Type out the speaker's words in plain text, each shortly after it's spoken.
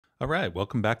All right,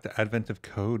 welcome back to Advent of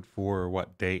Code for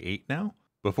what, day 8 now?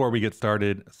 Before we get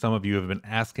started, some of you have been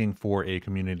asking for a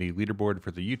community leaderboard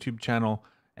for the YouTube channel,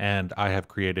 and I have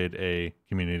created a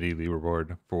community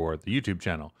leaderboard for the YouTube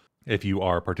channel. If you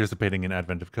are participating in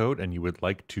Advent of Code and you would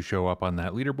like to show up on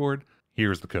that leaderboard,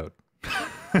 here's the code.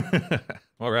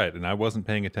 All right, and I wasn't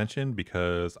paying attention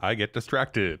because I get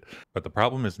distracted, but the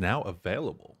problem is now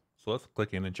available. So let's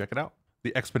click in and check it out.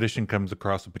 The expedition comes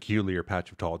across a peculiar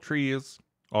patch of tall trees,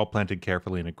 all planted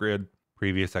carefully in a grid.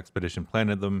 Previous expedition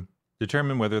planted them.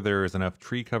 Determine whether there is enough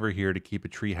tree cover here to keep a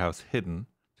tree house hidden.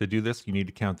 To do this, you need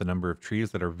to count the number of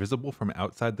trees that are visible from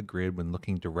outside the grid when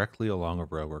looking directly along a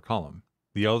row or column.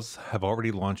 The elves have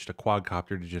already launched a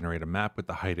quadcopter to generate a map with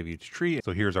the height of each tree.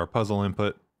 So here's our puzzle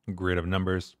input, grid of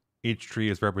numbers. Each tree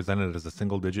is represented as a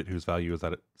single digit whose value is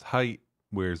at its height,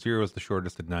 where 0 is the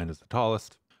shortest and 9 is the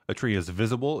tallest. A tree is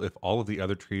visible if all of the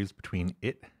other trees between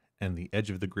it and the edge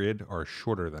of the grid are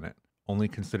shorter than it. Only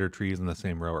consider trees in the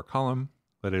same row or column.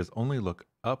 That is, only look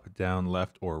up, down,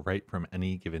 left, or right from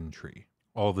any given tree.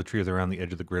 All of the trees around the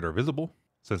edge of the grid are visible,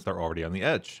 since they're already on the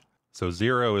edge. So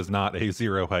 0 is not a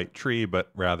 0 height tree, but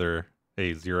rather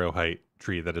a 0 height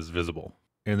tree that is visible.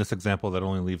 In this example, that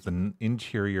only leaves the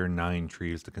interior 9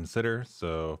 trees to consider,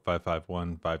 so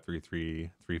 551,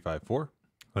 533, 354.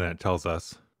 And then it tells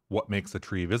us what makes a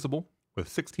tree visible. With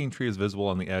 16 trees visible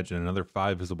on the edge and another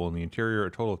 5 visible in the interior,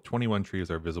 a total of 21 trees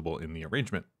are visible in the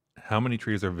arrangement. How many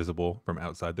trees are visible from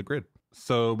outside the grid?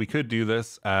 So we could do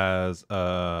this as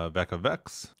a Vec of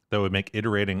Vecs that would make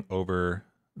iterating over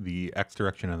the X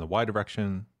direction and the Y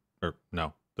direction, or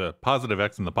no, the positive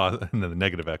X and and the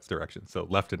negative X direction. So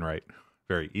left and right,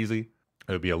 very easy.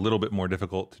 It would be a little bit more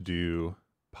difficult to do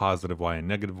positive Y and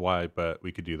negative Y, but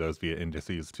we could do those via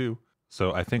indices too.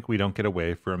 So I think we don't get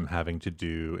away from having to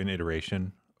do an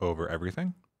iteration over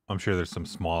everything. I'm sure there's some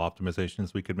small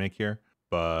optimizations we could make here,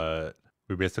 but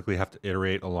we basically have to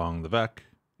iterate along the Vec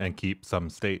and keep some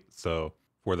state. So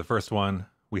for the first one,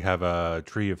 we have a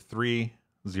tree of 3,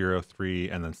 0, 3,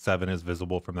 and then 7 is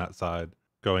visible from that side.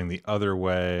 Going the other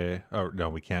way, oh no,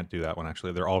 we can't do that one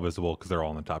actually. They're all visible because they're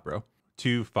all in the top row.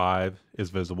 2, 5 is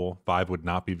visible, 5 would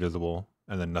not be visible,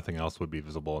 and then nothing else would be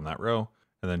visible in that row.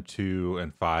 And then 2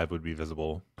 and 5 would be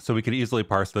visible. So we could easily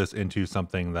parse this into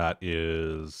something that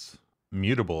is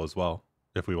mutable as well,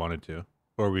 if we wanted to.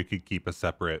 Or we could keep a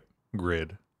separate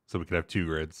grid, so we could have 2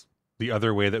 grids. The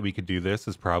other way that we could do this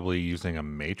is probably using a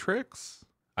matrix.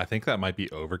 I think that might be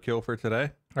overkill for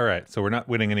today. All right, so we're not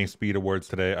winning any speed awards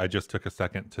today. I just took a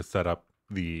second to set up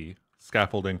the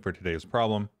scaffolding for today's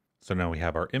problem. So now we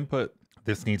have our input.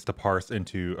 This needs to parse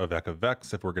into a Vec of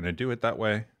Vecs if we're gonna do it that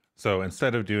way. So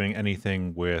instead of doing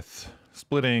anything with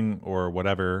splitting or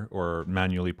whatever, or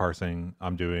manually parsing,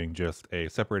 I'm doing just a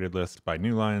separated list by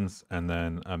new lines and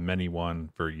then a many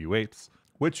one for U8s,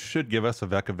 which should give us a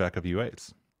Vec of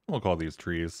U8s. We'll call these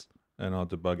trees, and I'll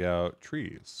debug out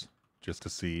trees just to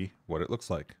see what it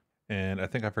looks like. And I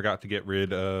think I forgot to get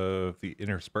rid of the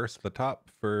intersperse at the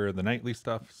top for the nightly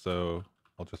stuff, so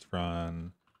I'll just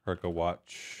run Arco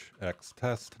watch X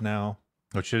test now,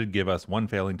 which should give us 1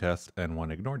 failing test and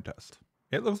 1 ignored test.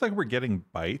 It looks like we're getting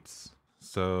bytes,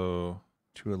 so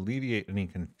to alleviate any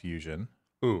confusion...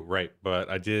 Ooh, right, but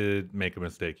I did make a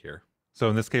mistake here. So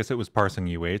in this case, it was parsing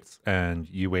U8s, and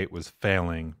U8 was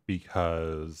failing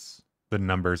because the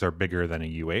numbers are bigger than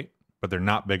a U8, but they're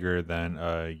not bigger than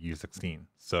a U16.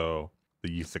 So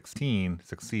the U16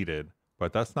 succeeded,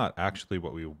 but that's not actually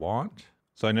what we want.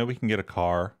 So I know we can get a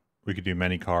car, we could do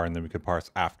many car, and then we could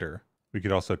parse after. We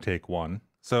could also take 1.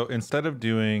 So instead of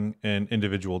doing an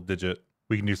individual digit,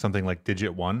 we can do something like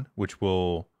digit 1, which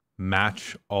will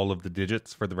match all of the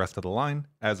digits for the rest of the line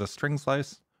as a string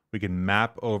slice. We can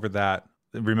map over that.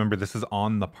 Remember, this is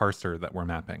on the parser that we're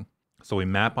mapping. So we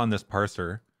map on this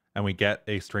parser and we get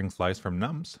a string slice from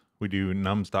nums. We do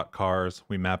nums.cars,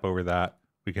 we map over that,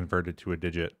 we convert it to a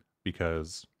digit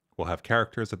because we'll have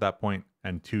characters at that point,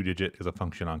 and 2-digit is a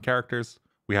function on characters.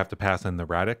 We have to pass in the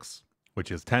radix, which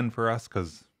is 10 for us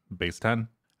because base 10, and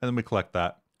then we collect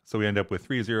that. So we end up with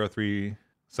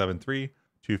 30373,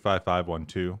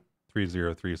 25512,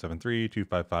 30373,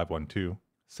 25512,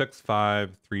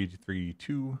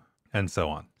 65332, and so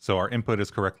on. So our input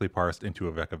is correctly parsed into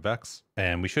a Vec of Vecs,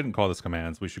 and we shouldn't call this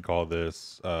commands. We should call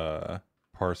this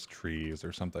parse trees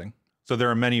or something. So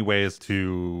there are many ways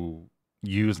to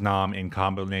use nom in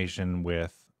combination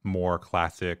with more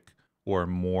classic or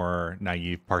more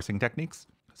naive parsing techniques.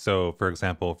 So for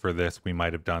example, for this, we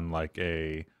might have done like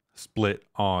a split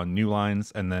on new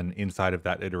lines, and then inside of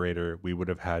that iterator, we would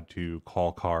have had to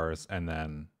call cars and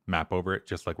then map over it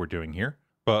just like we're doing here.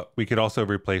 But we could also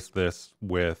replace this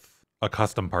with a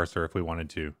custom parser if we wanted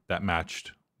to that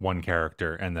matched one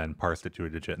character and then parsed it to a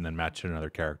digit and then matched another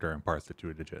character and parsed it to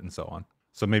a digit and so on.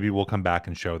 So maybe we'll come back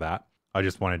and show that. I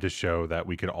just wanted to show that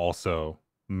we could also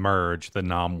merge the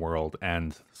nom world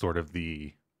and sort of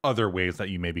the other ways that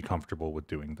you may be comfortable with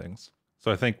doing things.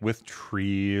 So I think with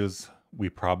trees, we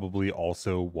probably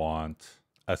also want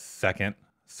a second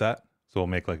set. So we'll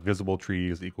make like visible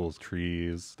trees equals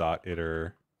trees dot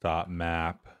iter dot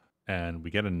map, and we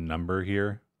get a number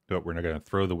here, but we're not going to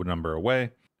throw the number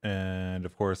away. And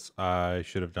of course, I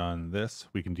should have done this.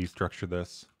 We can destructure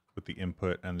this with the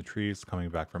input and the trees coming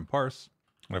back from parse.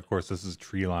 And of course, this is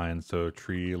tree line, so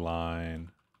tree line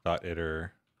dot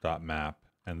iter dot map,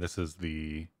 and this is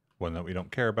the one that we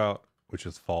don't care about, which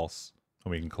is false,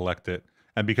 and we can collect it.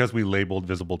 And because we labeled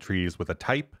visible trees with a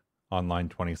type on line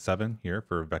 27 here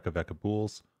for Veca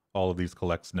pools, all of these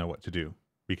collects know what to do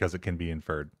because it can be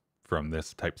inferred from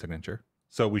this type signature.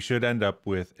 So we should end up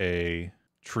with a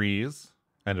trees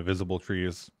and a visible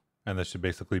trees, and this should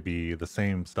basically be the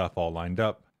same stuff all lined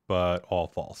up, but all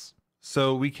false.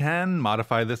 So we can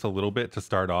modify this a little bit to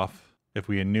start off. If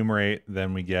we enumerate,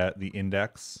 then we get the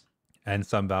index and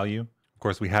some value. Of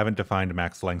course, we haven't defined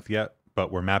max length yet,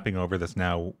 but we're mapping over this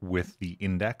now with the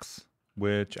index,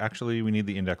 which actually we need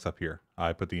the index up here.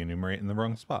 I put the enumerate in the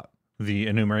wrong spot. The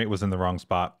enumerate was in the wrong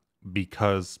spot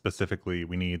because specifically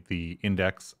we need the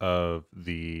index of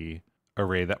the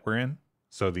array that we're in.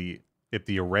 So if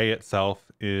the array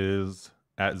itself is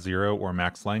at 0 or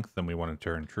max length, then we want to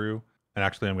turn true. And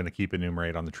actually I'm going to keep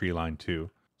enumerate on the tree line too.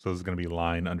 So this is going to be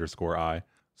line underscore I.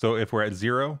 So if we're at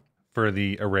 0 for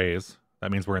the arrays,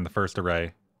 that means we're in the first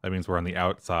array. That means we're on the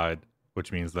outside,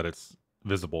 which means that it's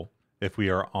visible. If we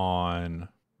are on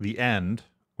the end,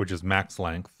 which is max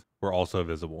length, we're also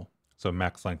visible. So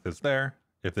max length is there.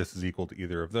 If this is equal to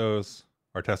either of those,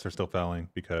 our tests are still failing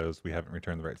because we haven't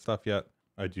returned the right stuff yet.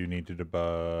 I do need to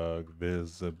debug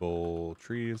visible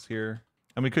trees here.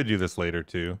 And we could do this later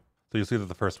too. So you'll see that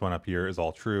the first one up here is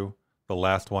all true. The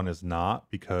last one is not,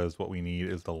 because what we need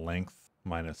is the length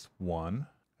minus 1.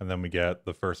 And then we get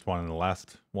the first one and the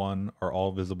last one are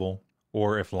all visible.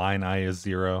 Or if line I is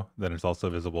 0, then it's also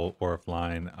visible. Or if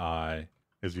line I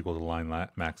is equal to line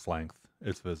max length,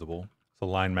 it's visible. So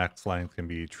line max length can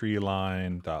be tree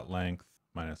line dot length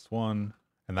minus 1.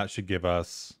 And that should give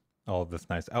us all of this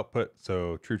nice output.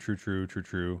 So true, true, true, true,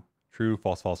 true, true,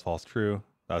 false, false, false, true.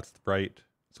 That's right.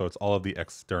 So it's all of the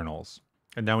externals.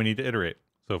 And now we need to iterate.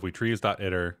 So if we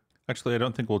trees.iter, actually I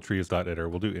don't think we'll trees.iter,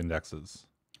 we'll do indexes.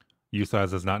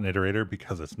 Usize is not an iterator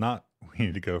because it's not. We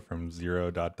need to go from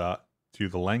 0 dot dot to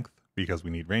the length because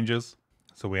we need ranges.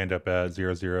 So we end up at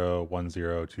 0, 0, 1,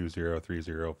 0, 2, 0, 3,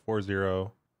 0, 4,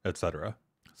 0, etc.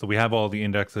 So we have all the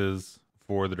indexes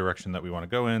for the direction that we want to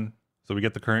go in. So we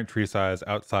get the current tree size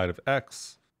outside of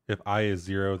X. If I is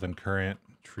 0, then current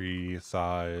tree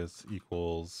size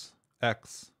equals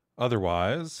X.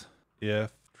 Otherwise,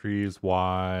 if trees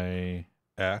Y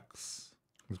X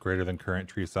is greater than current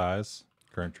tree size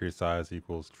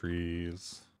equals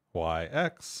trees Y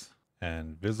X,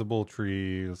 and visible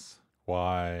trees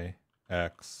Y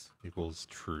X equals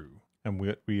true. And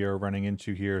what we are running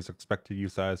into here is expected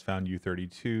usize found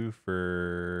U32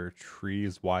 for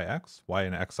trees YX. Y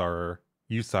and X are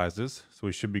usizes, so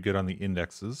we should be good on the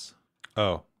indexes.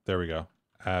 Oh, there we go.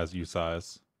 As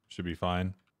usize should be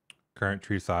fine. Current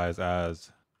tree size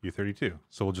as U32.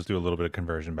 So we'll just do a little bit of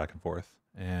conversion back and forth.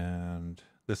 And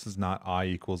this is not I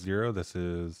equals 0. This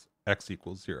is X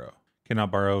equals 0. Cannot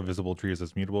borrow visible trees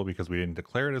as mutable because we didn't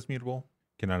declare it as mutable.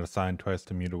 Cannot assign twice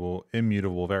to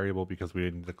immutable variable because we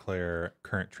didn't declare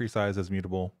current tree size as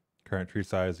mutable. Current tree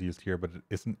size used here, but it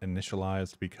isn't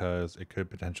initialized because it could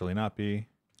potentially not be.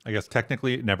 I guess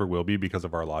technically it never will be because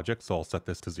of our logic, so I'll set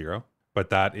this to 0.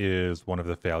 But that is one of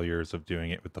the failures of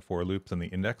doing it with the for loops and the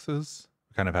indexes.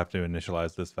 We kind of have to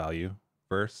initialize this value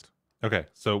first. Okay,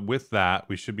 so with that,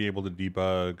 we should be able to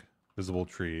debug visible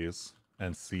trees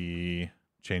and see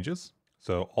changes.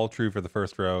 So all true for the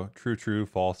first row, true, true,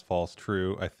 false, false,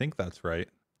 true. I think that's right.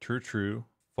 True, true,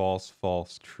 false,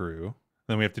 false, true.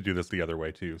 Then we have to do this the other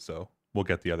way too, so we'll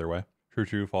get the other way. True,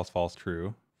 true, false, false,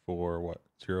 true for what?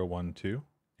 0, 1, 2?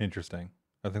 Interesting.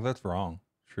 I think that's wrong.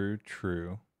 True,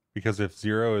 true. Because if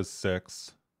 0 is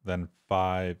 6, then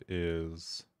 5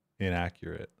 is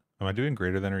inaccurate. Am I doing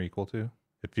greater than or equal to?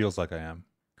 It feels like I am.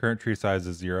 Current tree size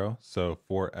is 0, so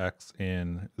 4x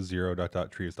in 0 dot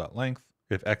dot trees dot length.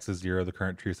 If X is 0, the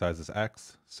current tree size is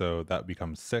X, so that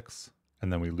becomes 6.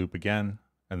 And then we loop again,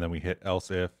 and then we hit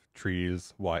else if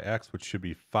trees YX, which should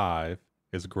be 5,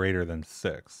 is greater than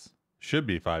 6. Should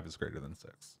be 5 is greater than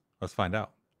 6. Let's find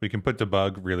out. We can put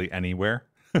debug really anywhere,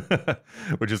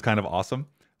 which is kind of awesome.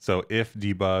 So if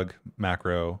debug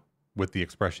macro with the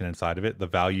expression inside of it, the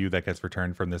value that gets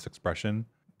returned from this expression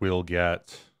will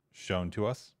get shown to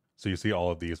us. So you see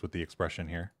all of these with the expression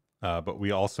here. But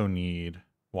we also need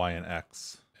y and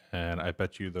x. And I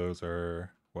bet you those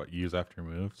are what, use after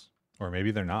moves? Or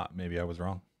maybe they're not. Maybe I was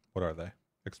wrong. What are they?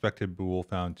 Expected bool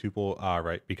found tuple. Ah,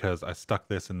 right, because I stuck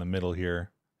this in the middle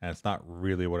here and it's not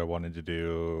really what I wanted to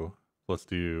do. Let's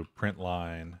do print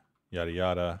line, yada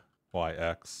yada,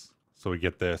 yx. So we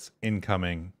get this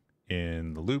incoming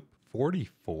in the loop.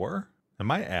 44?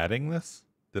 Am I adding this?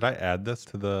 Did I add this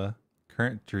to the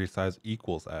current tree size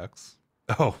equals x?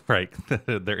 Oh, right.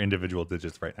 They're individual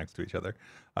digits right next to each other.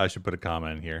 I should put a comma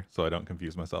in here so I don't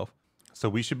confuse myself. So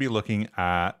we should be looking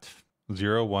at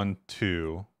 0, 1,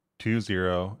 2, 2,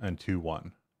 0, and 2,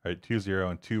 1. Right? 2, 0,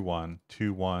 and 2, 1.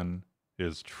 2, 1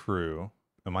 is true.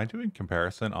 Am I doing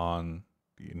comparison on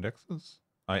the indexes?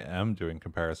 I am doing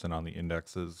comparison on the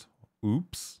indexes.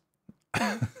 Oops.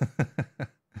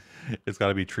 It's got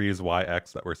to be trees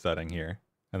yx that we're setting here.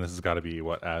 And this has got to be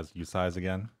what, as usize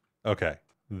again? Okay,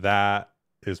 that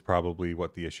is probably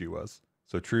what the issue was.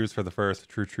 So trues for the first,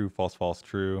 true, true, false, false,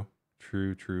 true,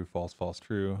 true, true, false, false,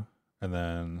 true, and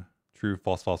then true,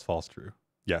 false, false, false, true.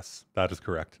 Yes, that is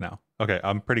correct now. Okay,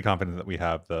 I'm pretty confident that we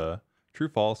have the true,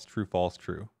 false, true, false,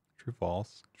 true, true,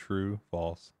 false, true,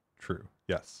 false, true.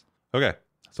 Yes. Okay,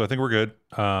 so I think we're good.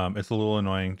 It's a little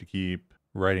annoying to keep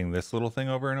writing this little thing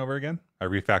over and over again. I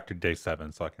refactored day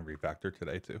 7, so I can refactor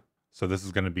today too. So this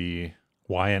is going to be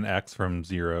y and x from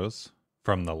zeros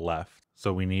from the left.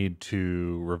 So we need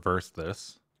to reverse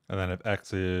this. And then if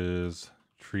x is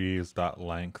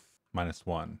trees.length minus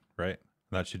 1, right?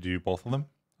 That should do both of them.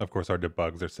 Of course, our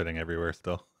debugs are sitting everywhere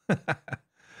still.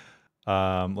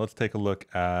 Let's take a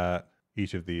look at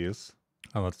each of these.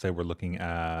 Let's say we're looking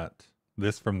at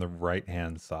this from the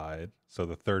right-hand side. So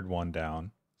the third one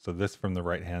down. So this from the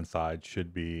right-hand side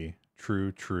should be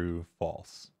true, true,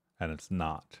 false. And it's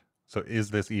not. So is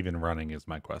this even running is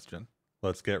my question.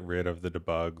 Let's get rid of the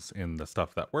debugs in the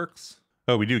stuff that works.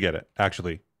 Oh, we do get it,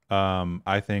 actually.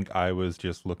 I think I was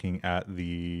just looking at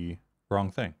the wrong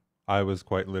thing. I was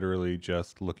quite literally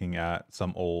just looking at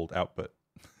some old output.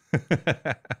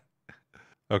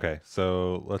 Okay,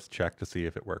 so let's check to see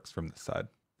if it works from this side.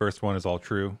 First one is all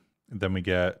true. Then we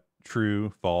get true,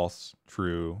 false,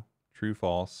 true, true,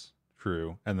 false,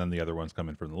 true. And then the other ones come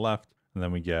in from the left. And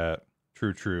then we get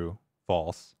true, true,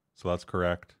 false. So that's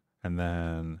correct. And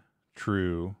then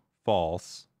true,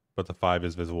 false, but the 5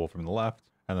 is visible from the left,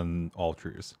 and then all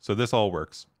trues. So this all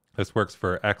works. This works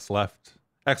for x left,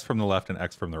 x from the left, and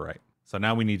x from the right. So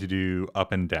now we need to do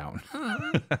up and down,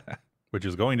 which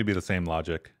is going to be the same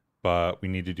logic, but we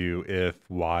need to do if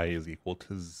y is equal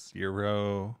to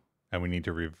 0, and we need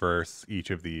to reverse each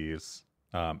of these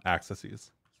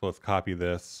axes. So let's copy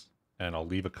this, and I'll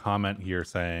leave a comment here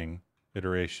saying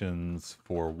iterations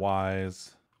for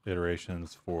y's,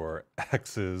 iterations for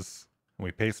x's. And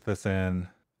we paste this in,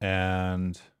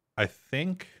 and I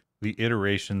think the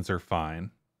iterations are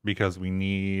fine because we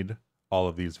need all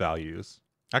of these values.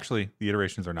 Actually, the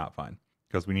iterations are not fine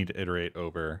because we need to iterate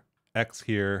over x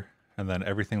here, and then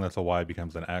everything that's a y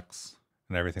becomes an x,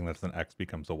 and everything that's an x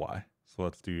becomes a y. So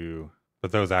let's do,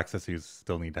 but those axes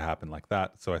still need to happen like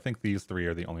that. So I think these 3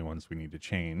 are the only ones we need to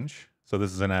change. So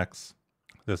this is an x,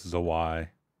 this is a y,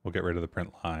 we'll get rid of the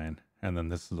print line, and then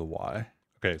this is a y.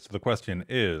 Okay, so the question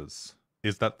is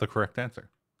that the correct answer?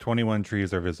 21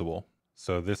 trees are visible.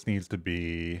 So this needs to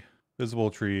be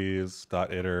visible trees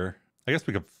dot iter. I guess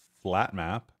we could flat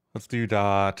map. Let's do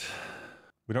dot.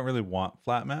 We don't really want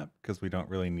flat map because we don't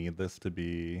really need this to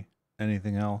be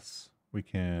anything else. We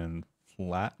can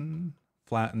flatten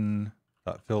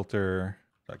dot filter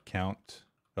dot count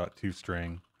dot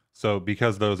toString. So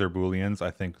because those are Booleans,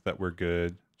 I think that we're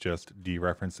good just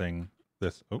dereferencing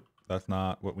this. Oh, that's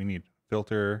not what we need.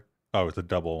 Filter. Oh, it's a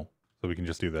double. So we can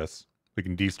just do this. We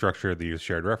can destructure these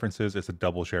shared references. It's a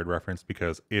double shared reference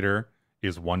because iter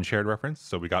is one shared reference.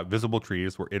 So we got visible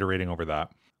trees. We're iterating over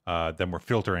that. Then we're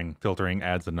filtering. Filtering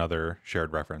adds another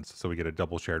shared reference. So we get a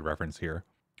double shared reference here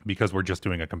because we're just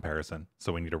doing a comparison.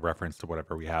 So we need a reference to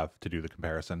whatever we have to do the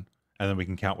comparison. And then we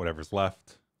can count whatever's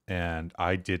left. And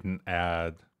I didn't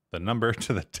add the number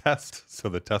to the test, so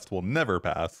the test will never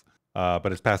pass,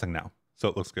 but it's passing now. So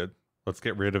it looks good. Let's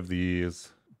get rid of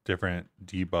these different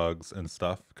debugs and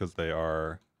stuff because they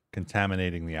are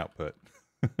contaminating the output.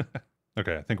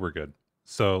 Okay, I think we're good.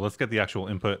 So let's get the actual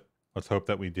input. Let's hope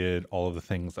that we did all of the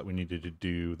things that we needed to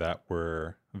do that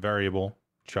were variable.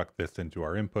 Chuck this into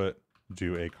our input,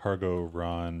 do a cargo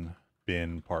run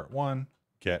bin part 1,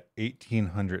 get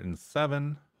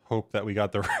 1807, hope that we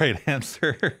got the right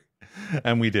answer.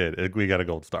 And we did. We got a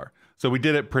gold star. So we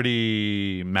did it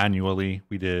pretty manually.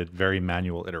 We did very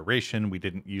manual iteration. We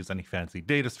didn't use any fancy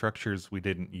data structures. We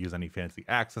didn't use any fancy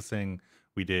accessing.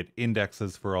 We did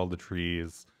indexes for all the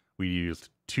trees. We used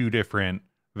 2 different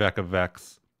Vec of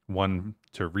Vecs, one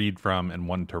to read from and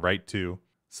one to write to.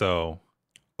 So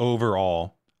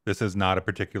overall, this is not a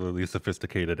particularly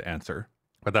sophisticated answer,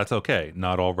 but that's okay.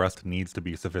 Not all Rust needs to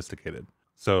be sophisticated.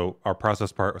 So our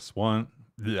process part one,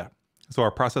 So our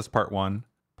process part 1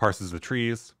 parses the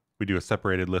trees. We do a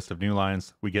separated list of new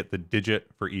lines. We get the digit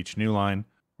for each new line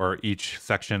or each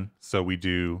section. So we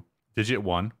do digit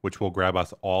 1, which will grab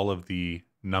us all of the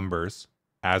numbers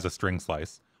as a string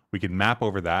slice. We can map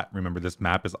over that. Remember, this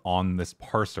map is on this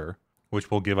parser, which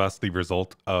will give us the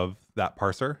result of that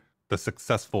parser, the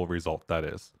successful result, that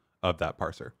is, of that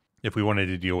parser. If we wanted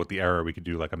to deal with the error, we could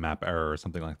do like a map error or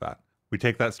something like that. We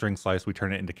take that string slice, we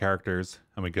turn it into characters,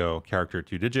 and we go character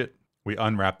to digit. We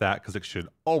unwrap that because it should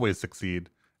always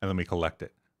succeed, and then we collect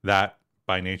it. That,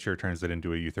 by nature, turns it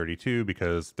into a U32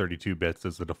 because 32 bits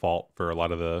is the default for a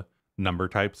lot of the number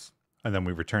types, and then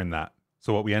we return that.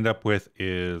 So what we end up with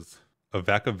is a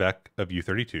Vec of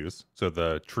U32s, so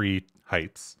the tree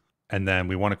heights, and then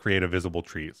we want to create a visible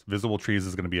trees. Visible trees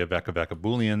is going to be a Vec of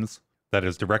Booleans that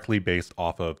is directly based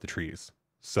off of the trees.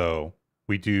 So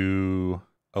we do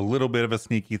a little bit of a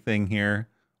sneaky thing here.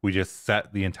 We just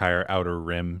set the entire outer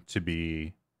rim to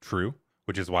be true,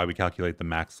 which is why we calculate the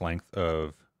max length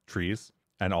of trees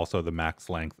and also the max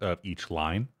length of each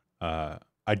line.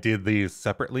 I did these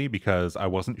separately because I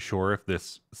wasn't sure if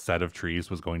this set of trees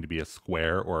was going to be a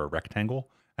square or a rectangle.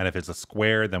 And if it's a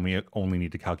square, then we only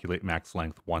need to calculate max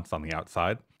length once on the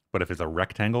outside. But if it's a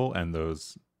rectangle and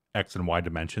those X and Y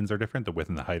dimensions are different, the width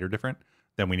and the height are different,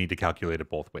 then we need to calculate it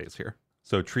both ways here.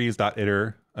 So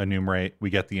trees.iter, enumerate, we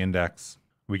get the index,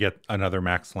 we get another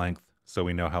max length, so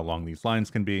we know how long these lines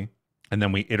can be. And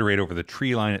then we iterate over the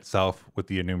tree line itself with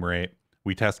the enumerate.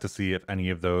 We test to see if any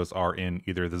of those are in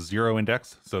either the 0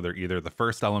 index, so they're either the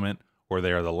first element or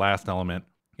they are the last element.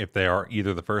 If they are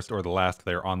either the first or the last,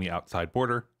 they're on the outside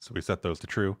border, so we set those to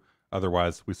true.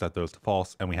 Otherwise, we set those to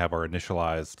false, and we have our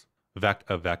initialized vec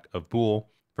of bool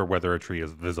for whether a tree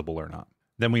is visible or not.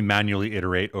 Then we manually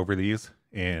iterate over these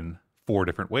in 4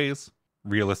 different ways.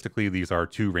 Realistically, these are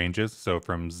 2 ranges, so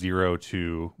from 0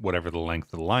 to whatever the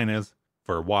length of the line is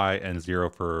for Y, and 0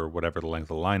 for whatever the length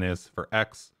of the line is for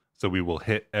X. So we will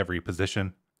hit every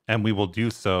position, and we will do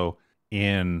so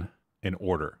in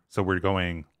order. So we're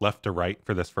going left to right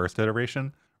for this first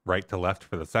iteration, right to left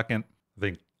for the second,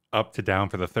 then up to down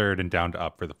for the third, and down to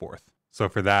up for the fourth. So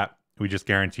for that, we just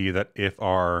guarantee that if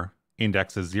our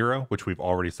index is 0, which we've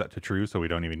already set to true, so we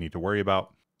don't even need to worry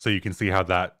about. So you can see how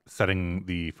that setting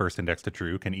the first index to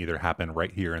true can either happen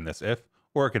right here in this if,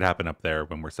 or it could happen up there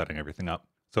when we're setting everything up.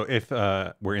 So if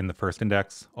we're in the first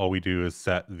index, all we do is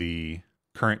set the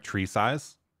current tree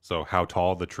size, so how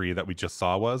tall the tree that we just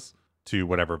saw was, to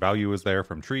whatever value is there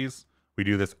from trees. We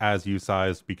do this as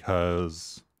usize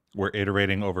because we're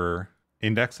iterating over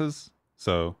indexes,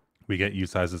 so we get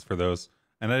usizes for those,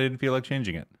 and I didn't feel like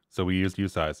changing it, so we used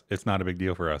usize. It's not a big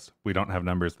deal for us. We don't have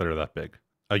numbers that are that big.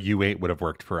 A U8 would have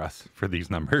worked for us for these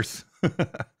numbers.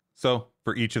 So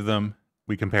for each of them,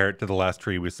 we compare it to the last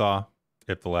tree we saw.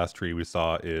 If the last tree we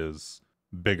saw is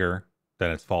bigger,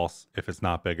 then it's false. If it's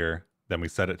not bigger, then we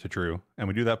set it to true, and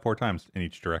we do that 4 times in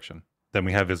each direction. Then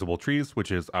we have visible trees,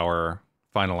 which is our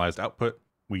finalized output.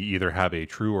 We either have a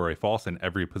true or a false in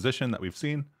every position that we've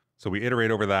seen. So we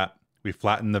iterate over that. We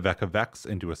flatten the Vec of Vecs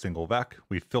into a single Vec.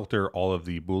 We filter all of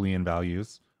the Boolean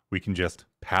values. We can just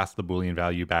pass the Boolean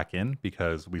value back in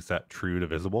because we set true to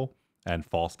visible and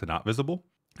false to not visible.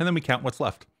 And then we count what's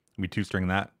left. We 2-string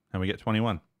that, and we get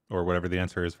 21, or whatever the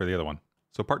answer is for the other one.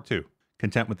 So part 2.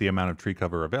 Content with the amount of tree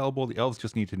cover available, the elves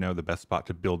just need to know the best spot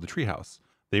to build the treehouse.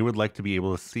 They would like to be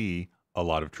able to see a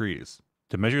lot of trees.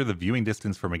 To measure the viewing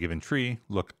distance from a given tree,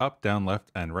 look up, down,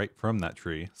 left, and right from that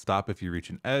tree. Stop if you reach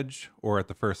an edge, or at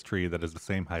the first tree that is the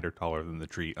same height or taller than the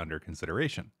tree under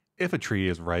consideration. If a tree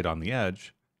is right on the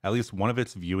edge, at least one of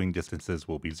its viewing distances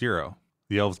will be 0.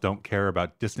 The elves don't care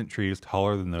about distant trees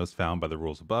taller than those found by the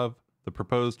rules above. The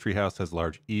proposed treehouse has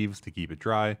large eaves to keep it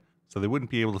dry, so they wouldn't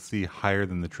be able to see higher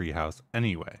than the treehouse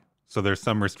anyway. So there's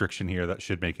some restriction here that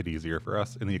should make it easier for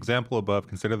us. In the example above,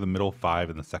 consider the middle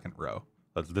 5 in the second row.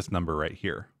 That's this number right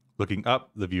here. Looking up,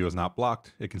 the view is not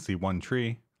blocked. It can see 1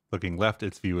 tree. Looking left,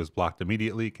 its view is blocked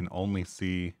immediately. It can only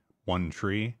see 1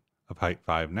 tree of height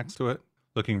 5 next to it.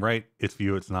 Looking right, its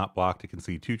view is not blocked. It can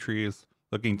see 2 trees.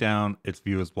 Looking down, its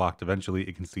view is blocked eventually.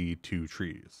 It can see 2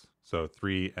 trees. So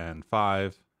 3 and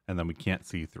 5, and then we can't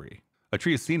see 3. A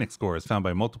tree's scenic score is found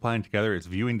by multiplying together its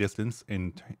viewing distance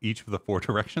in each of the 4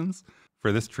 directions.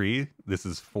 For this tree, this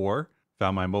is 4.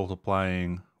 Found my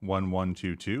multiplying 1, 1,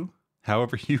 2, 2.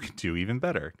 However, you can do even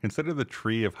better. Consider the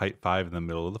tree of height 5 in the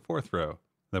middle of the 4th row.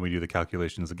 Then we do the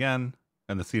calculations again,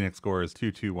 and the scenic score is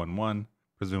 2, 2, 1, 1,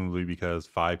 presumably because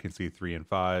 5 can see 3 and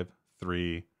 5,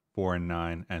 3, 4 and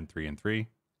 9, and 3 and 3.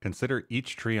 Consider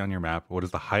each tree on your map. What is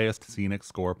the highest scenic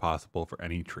score possible for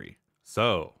any tree?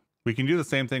 So we can do the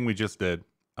same thing we just did,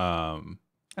 and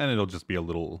it'll just be a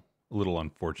little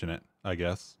unfortunate, I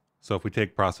guess. So if we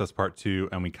take process part 2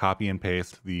 and we copy and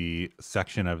paste the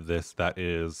section of this that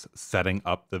is setting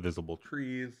up the visible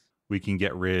trees, we can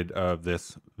get rid of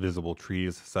this visible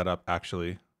trees setup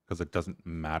actually, because it doesn't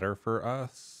matter for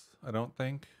us, I don't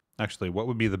think. Actually, what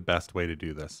would be the best way to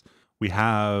do this? We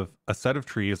have a set of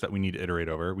trees that we need to iterate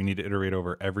over. We need to iterate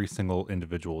over every single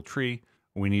individual tree.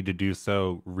 We need to do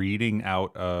so reading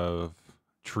out of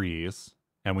trees,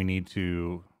 and we need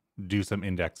to do some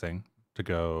indexing to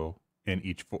go in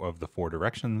each of the 4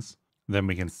 directions. Then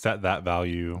we can set that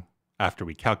value after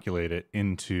we calculate it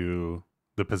into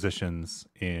the positions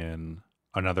in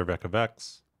another Vec of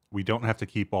X. We don't have to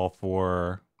keep all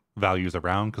 4 values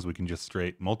around because we can just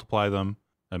straight multiply them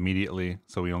immediately.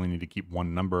 So we only need to keep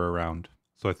one number around.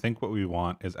 So I think what we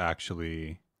want is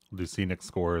actually do scenic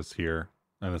scores here,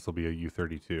 and this will be a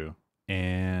U32.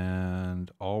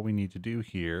 And all we need to do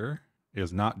here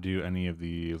is not do any of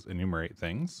these enumerate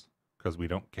things because we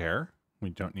don't care. We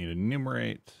don't need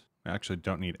enumerate. We actually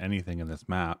don't need anything in this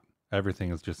map.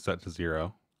 Everything is just set to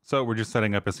 0. So we're just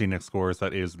setting up a scenic scores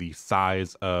that is the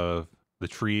size of the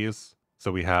trees.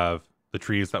 So we have the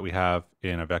trees that we have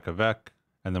in a Vec of Vec,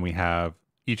 and then we have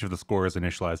each of the scores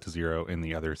initialized to 0 in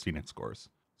the other scenic scores.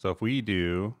 So if we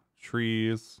do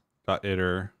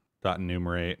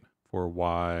trees.iter.enumerate for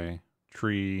y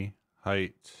tree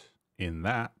height in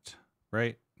that,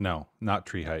 right? No, not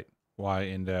tree height. Y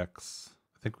index.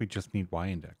 I think we just need y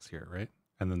index here, right?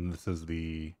 And then this is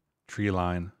the tree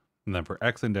line. And then for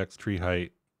x index tree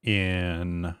height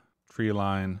in tree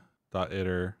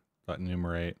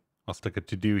line.iter.enumerate, I'll stick a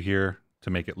to do here to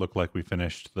make it look like we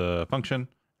finished the function.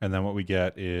 And then what we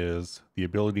get is the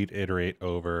ability to iterate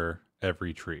over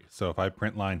every tree. So if I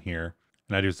print line here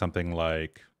and I do something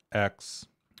like x,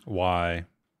 y,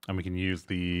 and we can use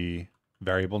the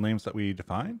variable names that we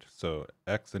defined. So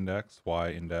x index,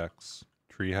 y index,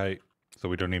 tree height. So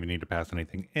we don't even need to pass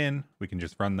anything in. We can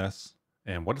just run this.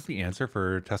 And what is the answer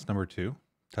for test number 2?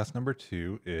 Test number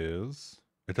 2 is,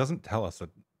 it doesn't tell us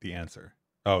the answer.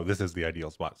 Oh, this is the ideal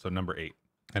spot. So number 8.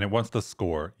 And it wants the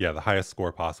score. Yeah, the highest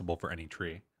score possible for any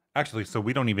tree. Actually, so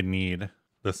we don't even need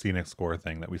the scenic score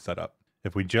thing that we set up.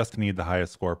 If we just need the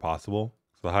highest score possible,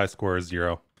 so the highest score is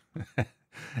 0,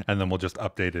 and then we'll just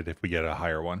update it if we get a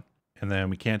higher one. And then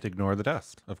we can't ignore the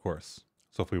test, of course.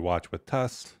 So if we watch with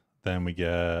test, then we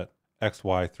get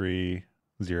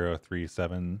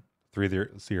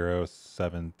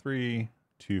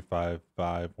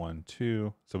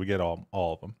XY30732073255512. So we get all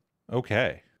of them.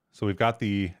 Okay, so we've got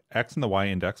the X and the Y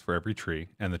index for every tree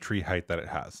and the tree height that it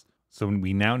has. So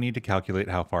we now need to calculate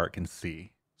how far it can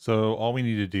see. So all we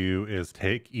need to do is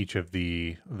take each of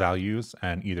the values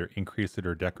and either increase it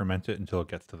or decrement it until it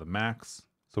gets to the max.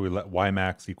 So we let y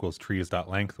max equals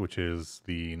trees.length, which is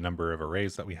the number of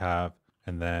arrays that we have.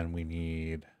 And then we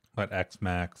need let x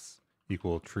max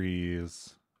equal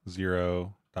trees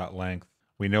 0.length.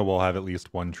 We know we'll have at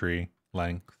least one tree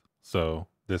length, so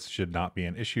this should not be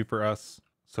an issue for us.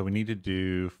 So we need to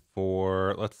do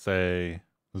for, let's say,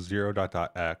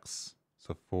 0.x.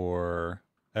 So for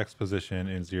x position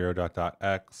in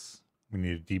 0.x, we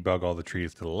need to debug all the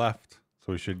trees to the left.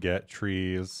 So we should get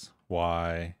trees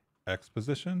y x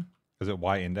position. Is it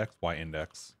y index? Y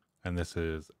index. And this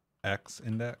is x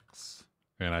index.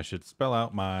 And I should spell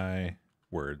out my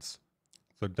words.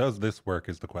 So does this work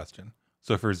is the question.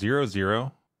 So for 0,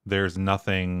 0, there's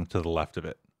nothing to the left of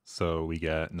it. So we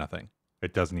get nothing.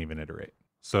 It doesn't even iterate.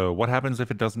 So what happens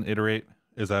if it doesn't iterate?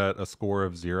 Is that a score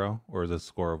of 0 or is it a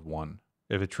score of 1?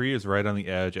 If a tree is right on the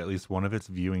edge, at least one of its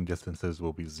viewing distances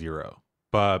will be 0.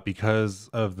 But because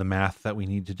of the math that we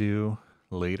need to do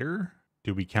later,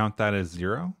 do we count that as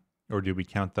 0 or do we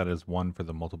count that as 1 for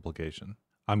the multiplication?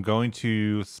 I'm going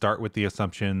to start with the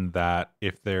assumption that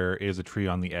if there is a tree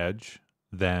on the edge,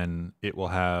 then it will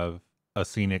have a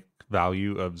scenic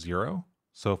value of 0.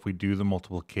 So if we do the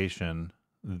multiplication,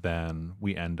 then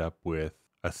we end up with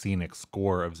a scenic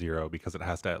score of 0 because it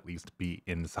has to at least be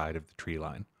inside of the tree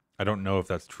line. I don't know if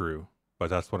that's true, but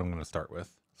that's what I'm going to start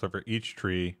with. So for each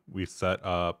tree, we set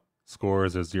up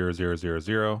scores as 0, 0, 0,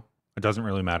 0. It doesn't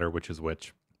really matter which is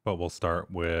which, but we'll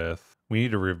start with, we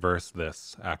need to reverse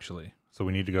this actually. So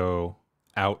we need to go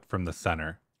out from the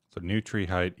center. So new tree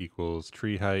height equals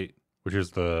tree height, which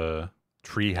is the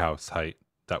treehouse height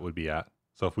that would be at.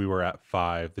 So if we were at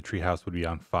 5, the treehouse would be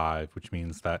on 5, which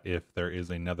means that if there is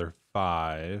another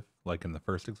 5, like in the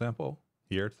first example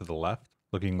here to the left,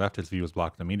 looking left, its view is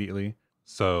blocked immediately.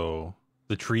 So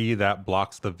the tree that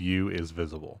blocks the view is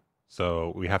visible.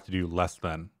 So we have to do less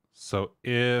than. So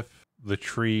if the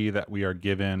tree that we are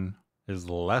given is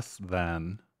less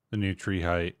than the new tree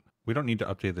height, we don't need to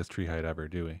update this tree height ever,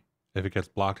 do we? If it gets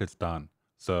blocked, it's done.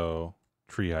 So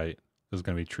tree height is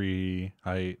going to be tree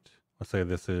height. Let's say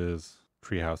this is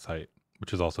treehouse height,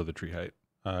 which is also the tree height.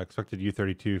 Expected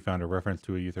U32 found a reference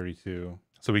to a U32.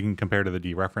 So we can compare to the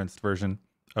dereferenced version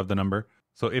of the number.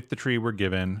 So if the tree we're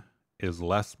given is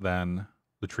less than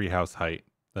the treehouse height,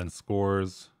 then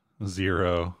scores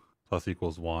 0 plus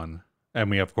equals 1. And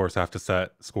we, of course, have to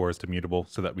set scores to mutable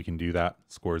so that we can do that.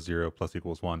 Scores 0 plus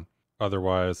equals 1.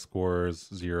 Otherwise, scores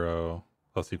 0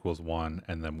 plus equals 1,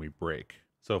 and then we break.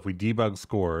 So if we debug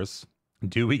scores,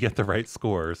 do we get the right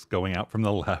scores going out from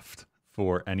the left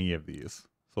for any of these?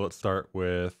 So let's start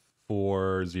with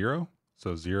 4, 0.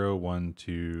 So 0, 1,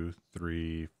 2,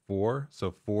 3, 4.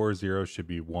 So 4, 0 should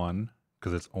be 1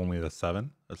 because it's only the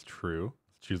 7. That's true.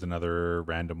 Let's choose another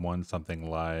random one, something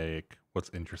like, what's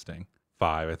interesting?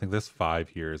 5. I think this 5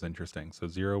 here is interesting. So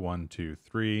 0, 1, 2,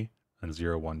 3, and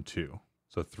 0, 1, 2.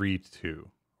 So 3, 2,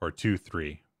 or 2,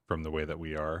 3 from the way that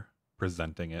we are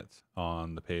presenting it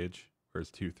on the page.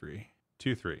 Where's 2, 3?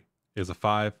 2, 3 is a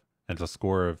 5, and it's a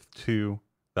score of 2.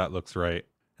 That looks right.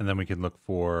 And then we can look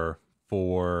for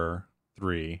 4,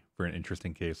 3 for an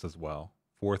interesting case as well.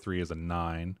 4, 3 is a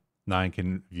 9. 9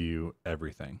 can view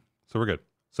everything. So we're good.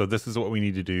 So this is what we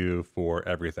need to do for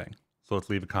everything. So let's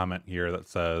leave a comment here that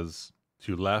says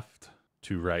to left,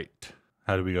 to right.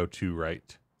 How do we go to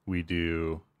right? We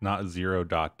do not 0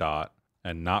 dot dot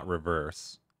and not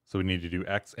reverse. So we need to do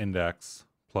x index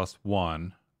plus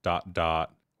 1 dot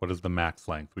dot. What is the max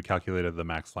length? We calculated the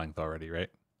max length already, right?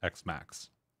 X max.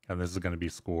 And this is going to be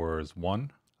scores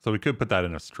 1. So we could put that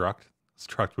in a struct.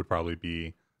 Struct would probably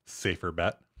be safer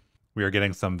bet. We are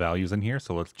getting some values in here,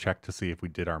 so let's check to see if we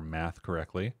did our math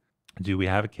correctly. Do we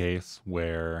have a case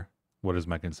where, what is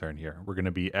my concern here? We're going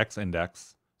to be x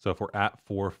index. So if we're at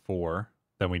 4, 4,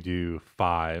 then we do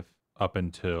 5 up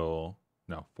until,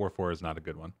 no, 4, 4 is not a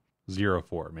good one. 0,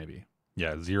 4 maybe.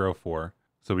 Yeah, 0, 4.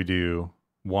 So we do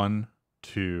 1,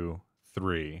 2,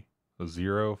 3. So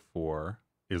 0, 4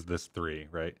 is this 3,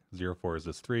 right? 0, 4 is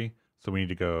this 3. So we need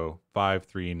to go 5,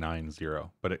 3, 9,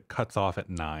 0. But it cuts off at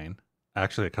 9.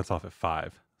 Actually, it cuts off at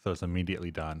 5. So it's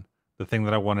immediately done. The thing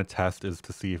that I want to test is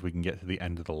to see if we can get to the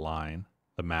end of the line,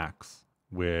 the max,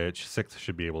 which 6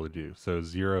 should be able to do. So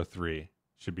 0, 3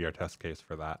 should be our test case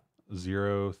for that.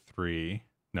 0, 3,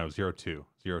 no, 0, 2.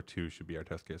 0, 2 should be our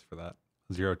test case for that.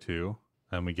 0, 2,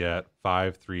 and we get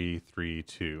 5, 3, 3,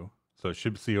 2. So it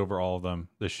should see over all of them.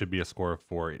 This should be a score of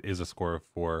 4. It is a score of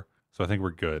 4. So I think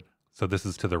we're good. So this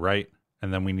is to the right.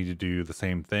 And then we need to do the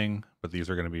same thing, but these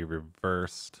are going to be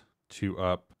reversed. 2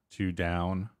 up, 2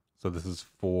 down. So this is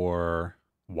for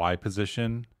y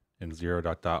position in 0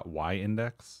 dot dot y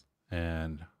index.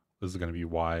 And this is going to be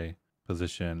y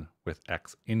position with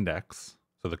x index.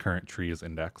 So the current tree is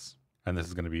index. And this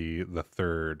is going to be the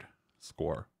third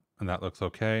score. And that looks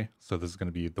okay. So this is going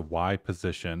to be the y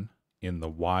position in the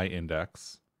y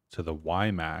index to the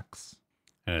y max.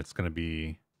 And it's going to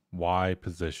be y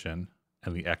position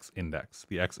and the x index.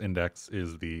 The x index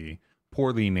is the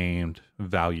poorly named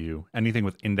value. Anything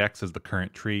with index is the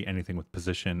current tree. Anything with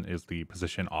position is the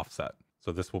position offset.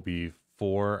 So this will be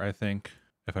 4, I think,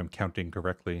 if I'm counting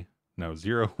correctly. No,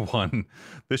 0, 1.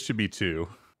 This should be 2.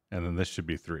 And then this should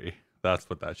be 3. That's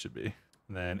what that should be.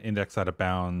 And then index out of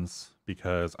bounds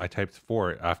because I typed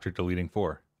 4 after deleting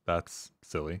 4. That's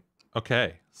silly.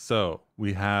 Okay, so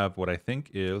we have what I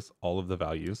think is all of the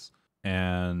values.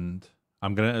 And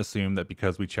I'm going to assume that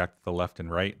because we checked the left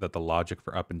and right, that the logic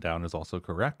for up and down is also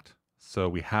correct. So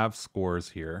we have scores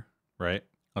here, right?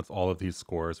 That's all of these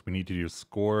scores. We need to do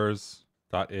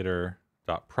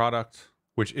scores.iter.product,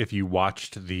 which if you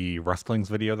watched the Rustlings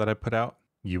video that I put out,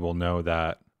 you will know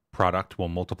that product will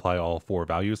multiply all 4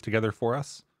 values together for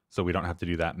us. So we don't have to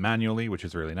do that manually, which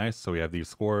is really nice. So we have these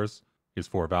scores, these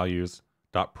 4 values.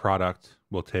 .product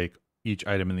will take each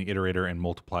item in the iterator and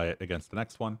multiply it against the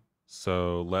next one.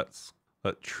 So let's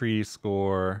let tree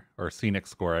score, or scenic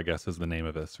score, I guess is the name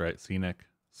of this, right? Scenic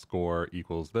score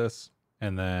equals this.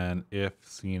 And then if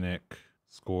scenic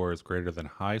score is greater than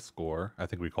high score, I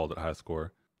think we called it high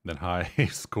score, then high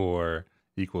score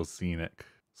equals scenic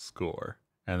score.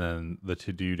 And then the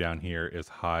to do down here is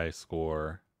high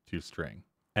score to string.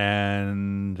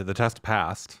 And the test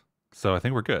passed. So I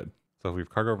think we're good. So we've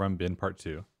cargo run bin part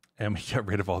 2. And we get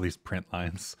rid of all these print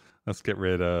lines. Let's get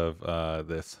rid of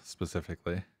this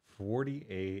specifically.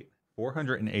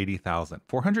 480,000.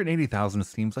 480,000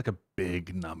 seems like a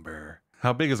big number.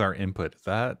 How big is our input? Is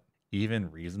that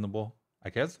even reasonable? I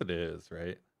guess it is,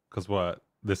 right? Because what?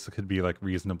 This could be like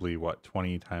reasonably, what,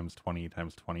 20 times 20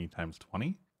 times 20 times 20?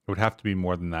 It would have to be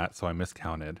more than that, so I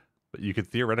miscounted. But you could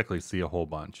theoretically see a whole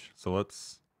bunch. So I'm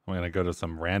going to go to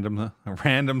some random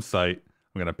site.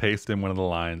 I'm going to paste in one of the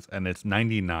lines, and it's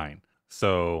 99.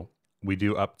 So we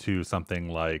do up to something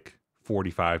like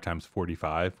 45 times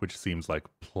 45, which seems like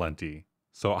plenty.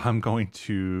 So I'm going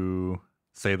to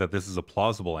say that this is a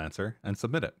plausible answer and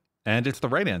submit it. And it's the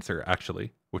right answer,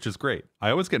 actually, which is great.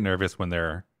 I always get nervous when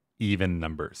they're even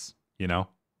numbers, you know?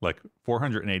 Like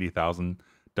 480,000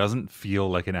 doesn't feel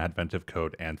like an advent of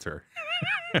code answer.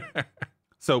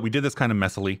 So we did this kind of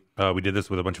messily. We did this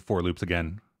with a bunch of for loops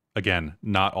again. Again,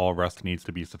 not all Rust needs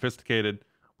to be sophisticated.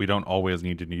 We don't always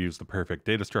need to use the perfect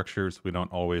data structures. We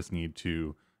don't always need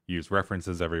to use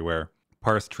references everywhere.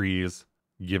 Parse trees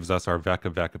gives us our vec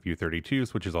of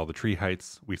U32s, which is all the tree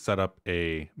heights. We set up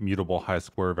a mutable high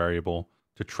score variable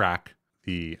to track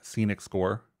the scenic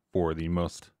score for the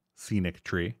most scenic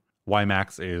tree.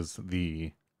 Ymax is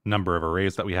the number of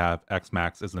arrays that we have.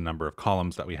 Xmax is the number of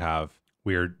columns that we have.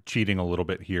 We're cheating a little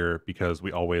bit here because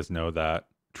we always know that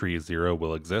tree 0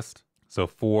 will exist. So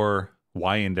for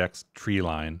y-index tree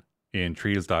line in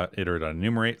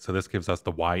trees.iter.enumerate, so this gives us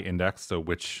the y-index, so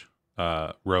which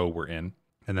row we're in.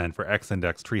 And then for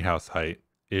x-index treehouse height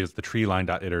is the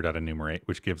treeline.iter.enumerate,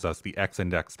 which gives us the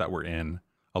x-index that we're in,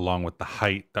 along with the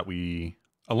height of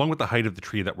the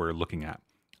tree that we're looking at.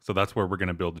 So that's where we're going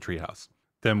to build the treehouse.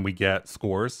 Then we get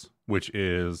scores, which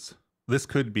is, this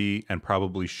could be and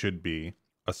probably should be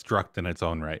a struct in its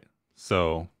own right.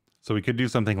 So we could do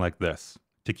something like this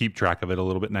to keep track of it a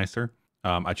little bit nicer.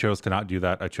 I chose to not do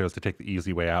that. I chose to take the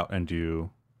easy way out and do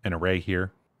an array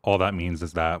here. All that means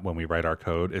is that when we write our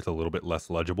code, it's a little bit less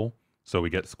legible. So we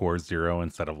get scores 0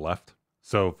 instead of left.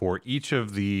 So for each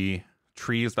of the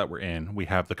trees that we're in, we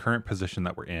have the current position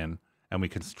that we're in, and we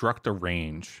construct a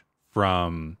range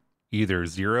from either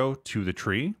 0 to the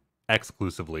tree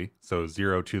exclusively, so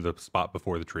 0 to the spot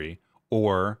before the tree,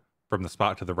 or from the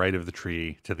spot to the right of the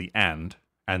tree to the end,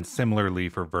 and similarly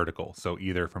for vertical, so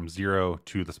either from 0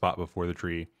 to the spot before the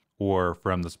tree, or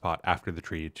from the spot after the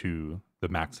tree to the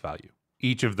max value.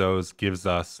 Each of those gives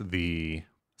us the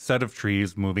set of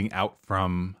trees moving out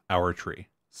from our tree.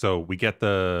 So we get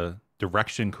the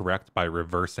direction correct by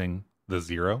reversing the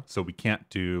 0. So we can't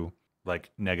do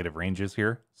like negative ranges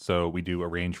here. So we do a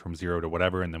range from 0 to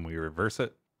whatever, and then we reverse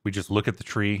it. We just look at the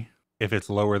tree. If it's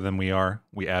lower than we are,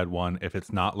 we add 1. If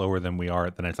it's not lower than we are,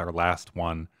 then it's our last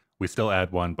one. We still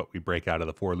add 1, but we break out of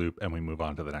the for loop and we move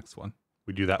on to the next one.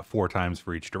 We do that 4 times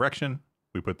for each direction.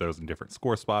 We put those in different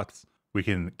score spots. We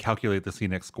can calculate the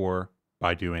scenic score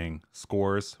by doing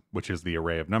scores, which is the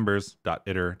array of numbers,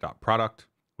 .iter.product.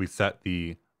 We set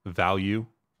the value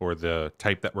or the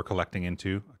type that we're collecting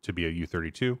into to be a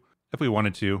U32. If we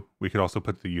wanted to, we could also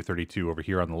put the U32 over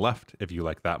here on the left if you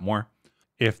like that more.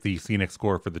 If the scenic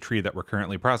score for the tree that we're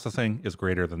currently processing is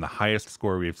greater than the highest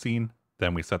score we've seen,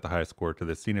 then we set the highest score to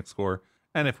the scenic score.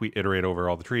 And if we iterate over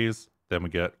all the trees, then we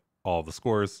get all the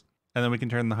scores, and then we can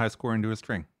turn the high score into a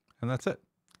string. And that's it.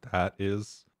 That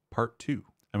is part 2.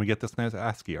 And we get this nice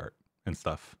ASCII art and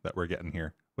stuff that we're getting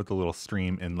here with the little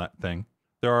stream inlet thing.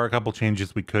 There are a couple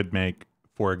changes we could make.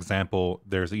 For example,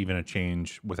 there's even a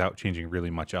change without changing really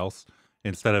much else.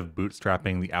 Instead of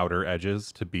bootstrapping the outer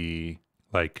edges to be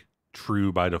like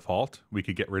true by default, we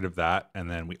could get rid of that.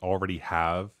 And then we already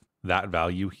have that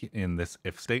value in this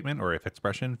if statement or if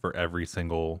expression for every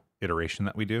single iteration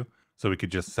that we do. So we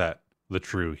could just set the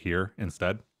true here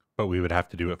instead, but we would have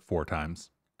to do it 4 times.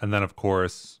 And then of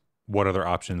course, what other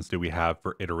options do we have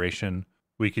for iteration?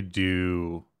 We could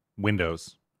do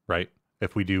windows, right?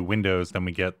 If we do windows, then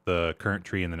we get the current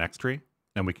tree and the next tree,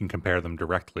 and we can compare them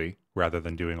directly rather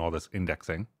than doing all this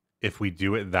indexing. If we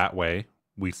do it that way,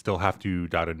 we still have to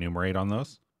 .enumerate on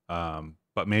those.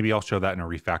 But maybe I'll show that in a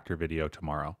refactor video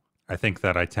tomorrow. I think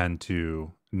that I tend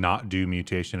to not do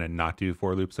mutation and not do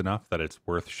for loops enough that it's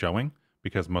worth showing,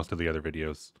 because most of the other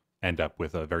videos end up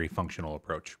with a very functional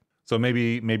approach. So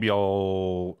maybe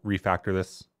I'll refactor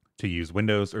this to use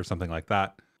Windows or something like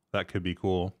that. That could be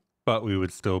cool, but we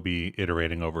would still be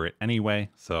iterating over it anyway.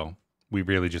 So we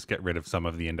really just get rid of some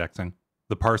of the indexing.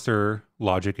 The parser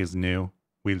logic is new.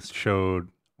 We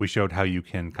showed how you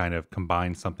can kind of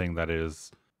combine something that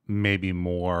is maybe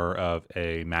more of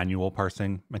a manual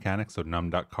parsing mechanic, so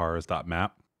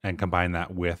num.cars.map, and combine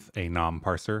that with a nom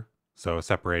parser, so a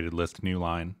separated list new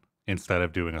line, instead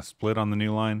of doing a split on the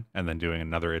new line and then doing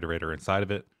another iterator inside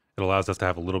of it. It allows us to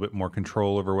have a little bit more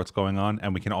control over what's going on,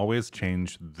 and we can always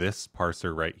change this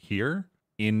parser right here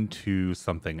into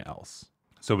something else.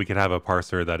 So we could have a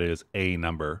parser that is a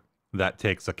number that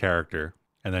takes a character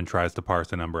and then tries to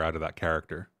parse a number out of that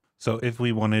character. So if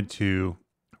we wanted to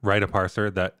write a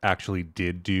parser that actually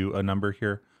did do a number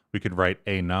here, we could write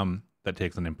a num that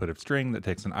takes an input of string, that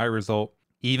takes an I result.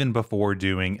 Even before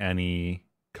doing any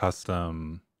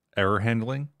custom error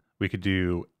handling, we could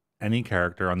do any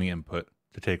character on the input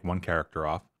to take one character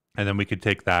off. And then we could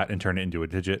take that and turn it into a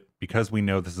digit. Because we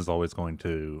know this is always going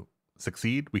to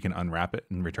succeed, we can unwrap it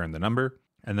and return the number.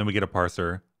 And then we get a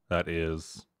parser that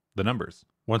is the numbers.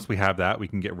 Once we have that, we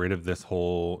can get rid of this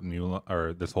whole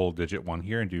this whole digit one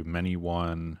here and do many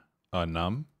one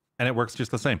num, and it works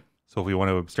just the same. So if we want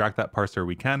to abstract that parser,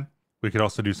 we can. We could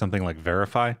also do something like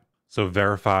verify. So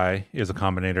verify is a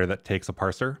combinator that takes a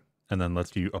parser and then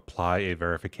lets you apply a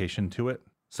verification to it.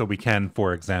 So we can,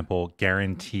 for example,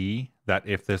 guarantee that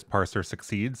if this parser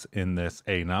succeeds in this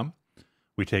a num,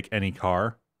 we take any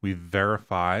car, we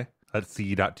verify that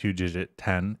c.2digit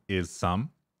 10 is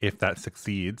sum. If that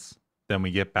succeeds, then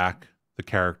we get back the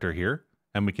character here,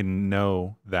 and we can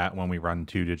know that when we run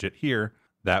 2digit here,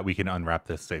 that we can unwrap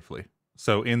this safely.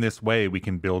 So in this way, we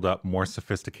can build up more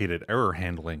sophisticated error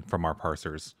handling from our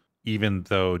parsers, even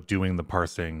though doing the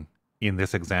parsing in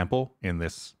this example, in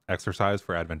this exercise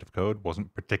for Advent of Code,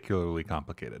 wasn't particularly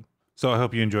complicated. So I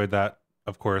hope you enjoyed that.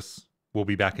 Of course, we'll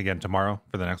be back again tomorrow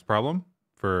for the next problem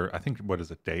for, I think, what is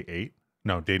it, day 8?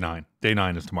 No, day 9. Day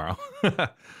 9 is tomorrow.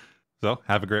 So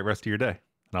have a great rest of your day,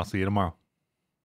 and I'll see you tomorrow.